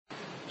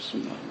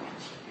Bismillah.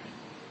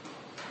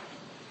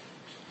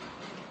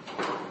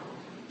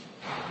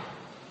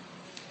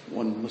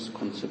 One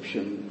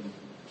misconception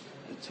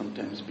that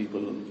sometimes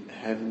people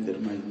have in their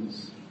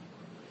minds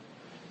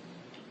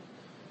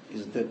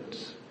is that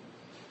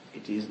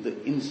it is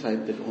the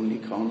inside that only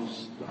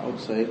counts, the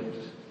outside,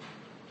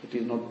 it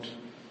is not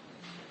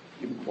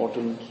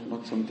important,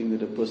 not something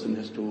that a person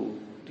has to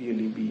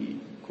really be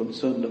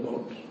concerned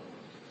about.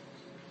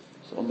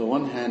 So on the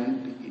one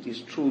hand, it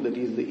is true that it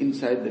is the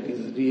inside that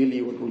is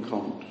really what will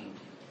count.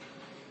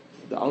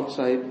 The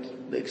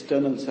outside, the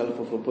external self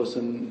of a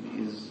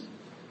person is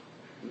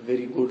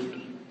very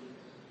good,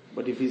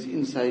 but if his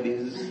inside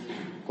is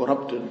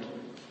corrupted,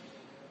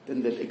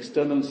 then that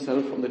external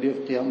self on the day of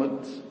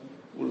Qiyamah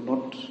will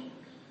not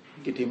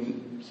get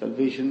him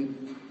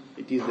salvation.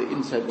 It is the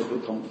inside that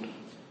will count.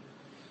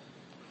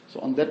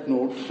 So on that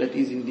note, that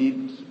is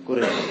indeed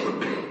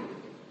correct.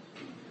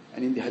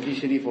 And in the Hadith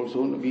Sharif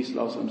also, Nabi Sallallahu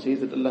Alaihi Wasallam says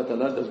that Allah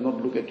Ta'ala does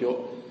not look at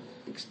your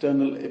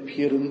external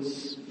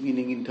appearance,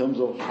 meaning in terms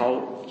of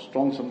how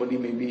strong somebody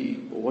may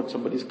be, or what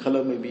somebody's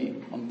color may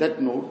be. On that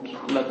note,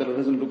 Allah Ta'ala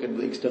doesn't look at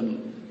the external.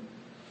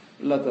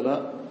 Allah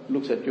Ta'ala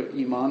looks at your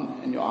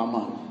iman and your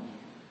amal.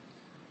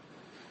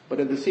 But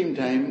at the same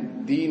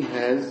time, Deen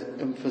has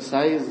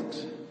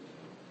emphasized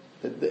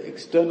that the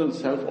external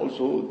self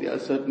also, there are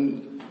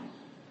certain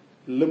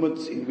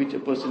limits in which a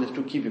person has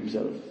to keep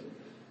himself,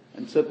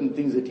 and certain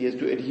things that he has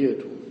to adhere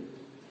to.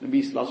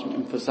 Nabi Sallallahu Alaihi Wasallam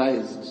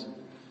emphasized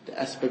the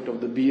aspect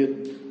of the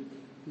beard,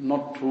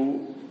 not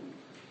to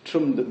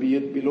trim the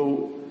beard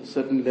below a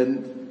certain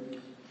length.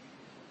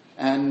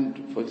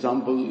 And for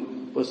example,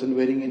 person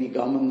wearing any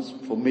garments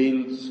for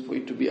males, for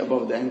it to be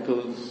above the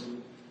ankles,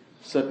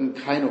 certain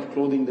kind of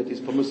clothing that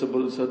is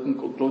permissible, certain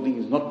clothing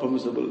is not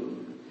permissible.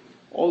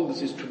 All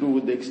this is to do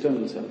with the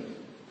external self.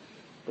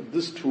 But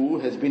this too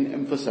has been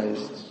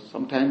emphasized.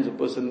 Sometimes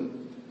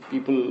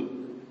people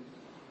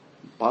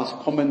pass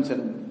comments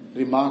and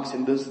remarks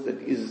in this that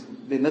is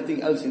there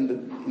nothing else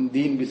in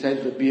Deen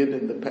besides the beard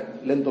and the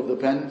length of the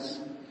pants.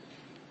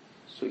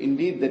 So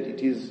indeed that it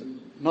is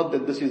not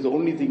that this is the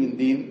only thing in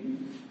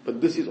Deen,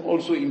 but this is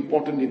also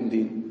important in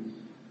Deen.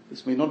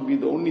 This may not be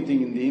the only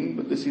thing in Deen,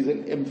 but this is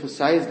an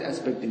emphasized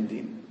aspect in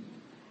Deen.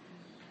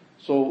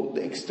 So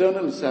the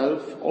external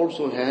self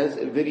also has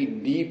a very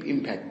deep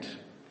impact,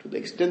 to the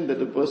extent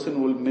that a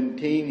person will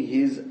maintain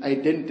his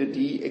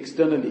identity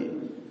externally.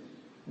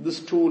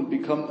 This too will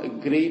become a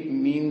great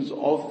means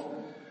of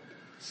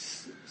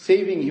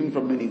saving him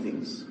from many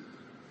things,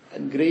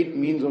 and great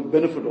means of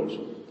benefit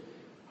also.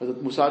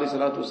 Hazrat Musa alayhi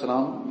salatu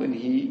wasalam, when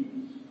he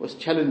was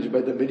challenged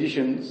by the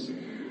magicians,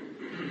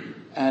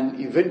 and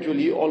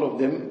eventually all of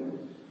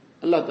them,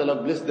 Allah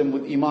Ta'ala blessed them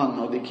with iman.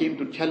 Now they came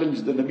to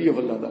challenge the Nabi of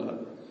Allah Ta'ala.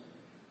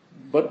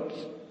 But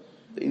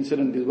the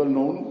incident is well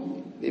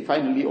known. They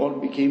finally all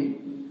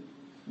became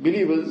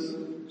believers.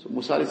 So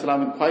Musa alayhi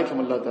salam inquired from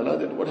Allah Ta'ala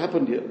that what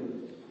happened here?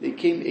 They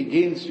came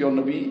against your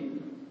Nabi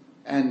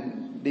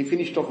and they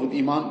finished off with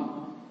iman.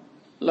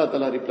 Allah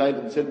Ta'ala replied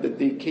and said that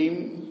they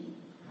came,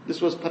 this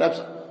was perhaps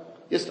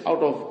just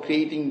out of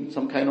creating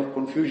some kind of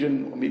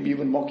confusion or maybe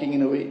even mocking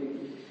in a way.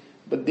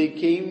 But they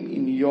came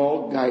in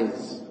your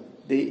guise.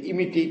 They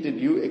imitated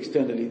you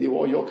externally. They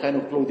wore your kind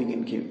of clothing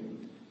and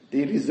came.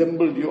 They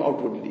resembled you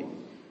outwardly.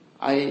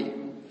 I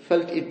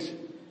felt it.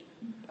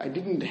 I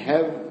didn't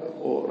have,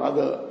 or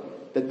rather,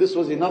 that this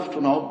was enough to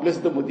now bless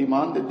them with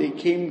iman, that they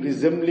came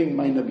resembling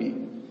my Nabi.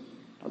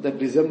 Now that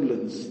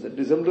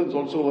resemblance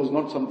also was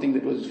not something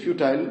that was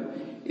futile.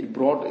 It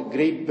brought a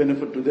great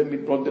benefit to them.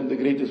 It brought them the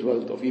greatest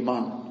wealth of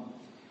iman.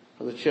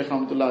 Hazrat Shaykh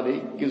Rahmatullah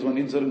Alayhi gives one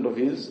incident of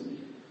his,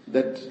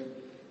 that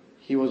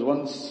he was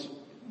once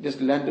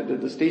just landed at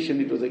the station.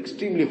 It was an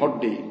extremely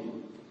hot day.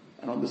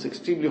 And on this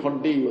extremely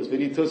hot day, he was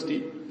very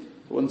thirsty.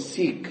 One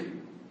Sikh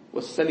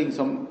was selling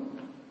some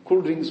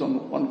cool drinks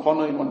on one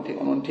corner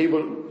on one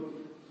table,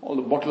 all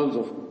the bottles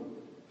of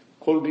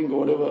cold drink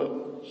or whatever.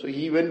 So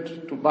he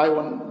went to buy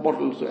one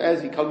bottle. So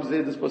as he comes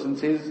there, this person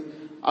says,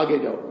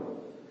 "Aage jao.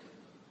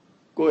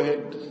 Go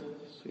ahead."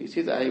 So he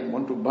says, "I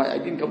want to buy. I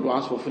didn't come to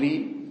ask for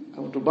free.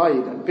 I want to buy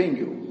it. I'm paying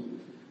you."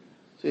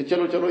 So he said,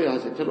 "Chalo, yahan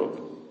se, chalo."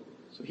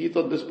 So he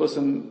thought this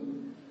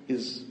person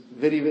is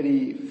very,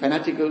 very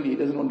fanatical. He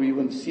doesn't want to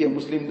even see a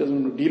Muslim,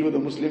 doesn't want to deal with a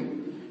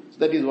Muslim. So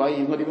that is why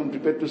he's not even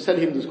prepared to sell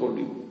him this cold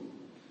drink.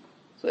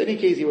 So in any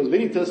case, he was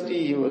very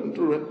thirsty. He went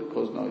through it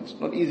because now it's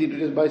not easy to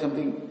just buy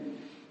something.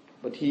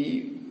 But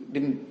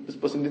this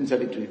person didn't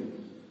sell it to him.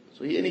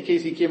 So in any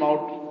case, he came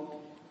out.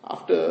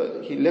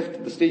 After he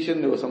left the station,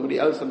 there was somebody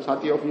else, some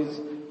sati of his,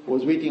 who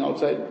was waiting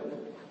outside.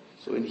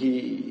 So when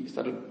he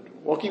started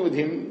walking with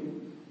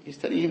him, he's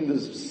telling him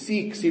this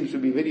Sikh seems to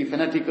be very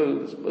fanatical.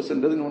 This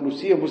person doesn't want to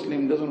see a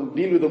Muslim, doesn't want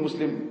to deal with a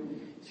Muslim.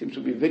 Seems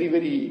to be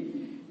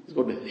he's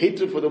got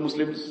hatred for the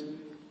Muslims.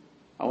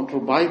 I want to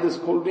buy this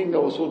cold drink. I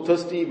was so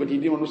thirsty, but he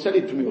didn't want to sell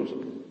it to me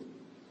also.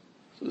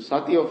 So the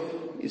sati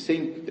is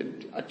saying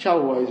that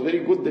Acha hua, it's very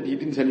good that he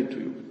didn't sell it to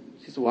you.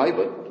 He says, why?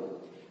 But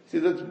see,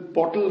 that's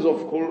bottles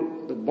of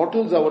cold, the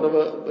bottles are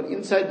whatever, but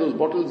inside those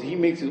bottles he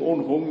makes his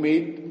own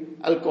homemade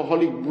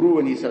alcoholic brew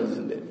and he sells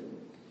in there.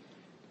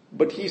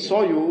 but he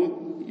saw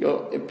you,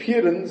 your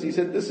appearance, he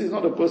said, this is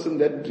not a person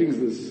that drinks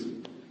this.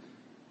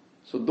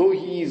 So though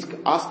he is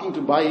asking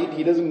to buy it,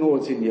 he doesn't know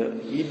what's in here.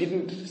 He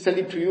didn't sell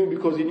it to you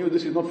because he knew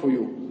this is not for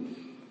you.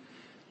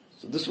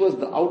 So this was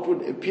the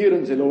outward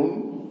appearance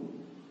alone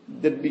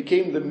that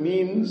became the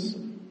means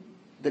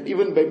that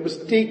even by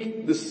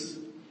mistake this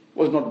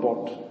was not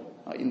bought.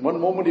 In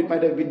one moment it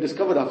might have been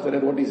discovered after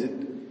that, what is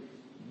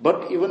it?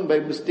 But even by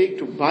mistake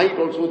to buy it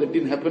also, that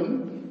didn't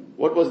happen.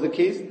 What was the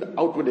case? The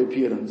outward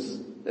appearance.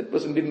 That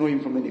person didn't know him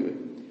from anywhere.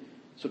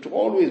 So to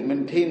always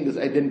maintain this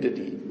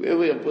identity,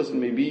 wherever a person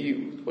may be,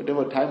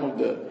 whatever time of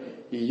the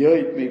year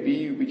it may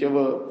be,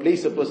 whichever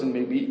place a person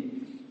may be,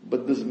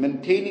 but this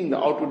maintaining the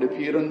outward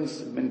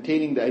appearance,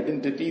 maintaining the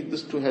identity,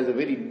 this too has a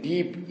very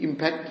deep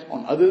impact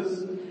on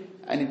others,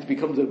 and it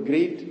becomes a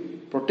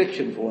great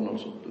protection for one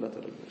also. Allah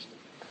Ta'ala.